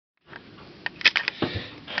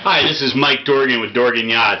Hi, this is Mike Dorgan with Dorgan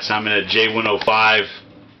Yachts. I'm in a J105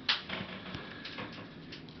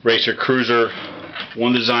 Racer Cruiser,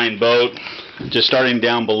 one design boat. Just starting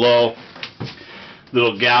down below,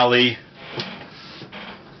 little galley,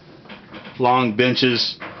 long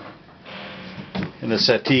benches, and the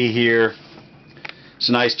settee here. It's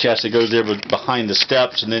a nice chest that goes there behind the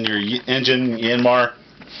steps, and then your engine, Yanmar.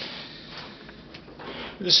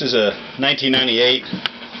 This is a 1998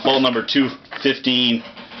 hull number 215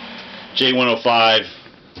 J105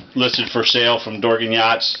 listed for sale from Dorgan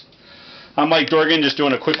Yachts. I'm Mike Dorgan, just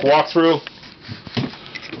doing a quick walkthrough,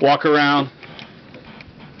 walk around.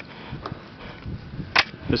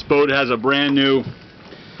 This boat has a brand new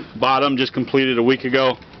bottom, just completed a week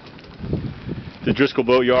ago. The Driscoll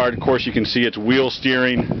Boat Yard, of course you can see it's wheel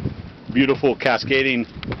steering, beautiful cascading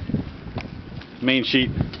main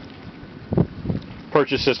sheet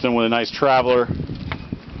purchase system with a nice traveler.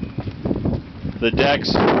 The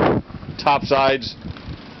decks, top sides,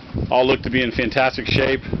 all look to be in fantastic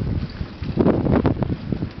shape.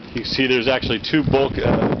 You can see there's actually two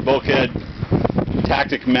bulkhead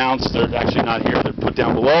tactic mounts. They're actually not here, they're put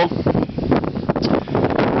down below.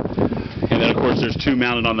 And then of course there's two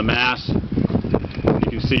mounted on the mast. You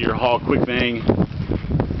can see your hull quick bang.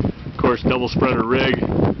 Of course, double spreader rig.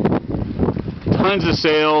 Tons of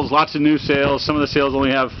sails, lots of new sails. Some of the sails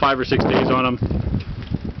only have 5 or 6 days on them.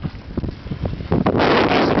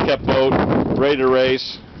 Nicely kept boat, ready to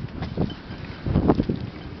race.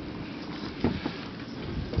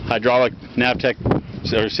 Hydraulic Navtec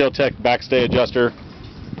or Sailtech backstay adjuster.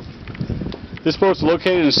 This boat's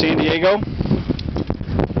located in San Diego.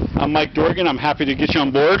 I'm Mike Dorgan. I'm happy to get you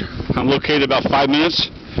on board. I'm located about 5 minutes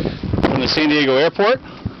from the San Diego airport.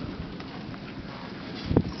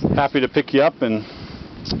 Happy to pick you up and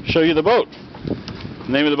show you the boat.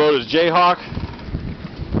 The name of the boat is Jayhawk.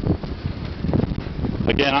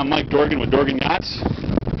 Again, I'm Mike Dorgan with Dorgan Yachts.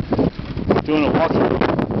 Doing a walkthrough.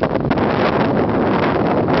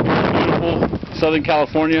 Beautiful Southern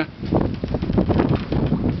California.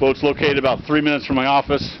 Boat's located about 3 minutes from my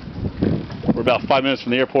office. We're about 5 minutes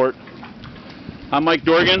from the airport. I'm Mike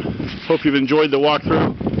Dorgan. Hope you've enjoyed the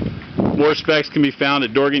walkthrough. More specs can be found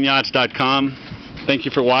at dorganyachts.com. Thank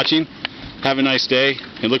you for watching. Have a nice day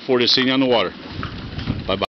and look forward to seeing you on the water.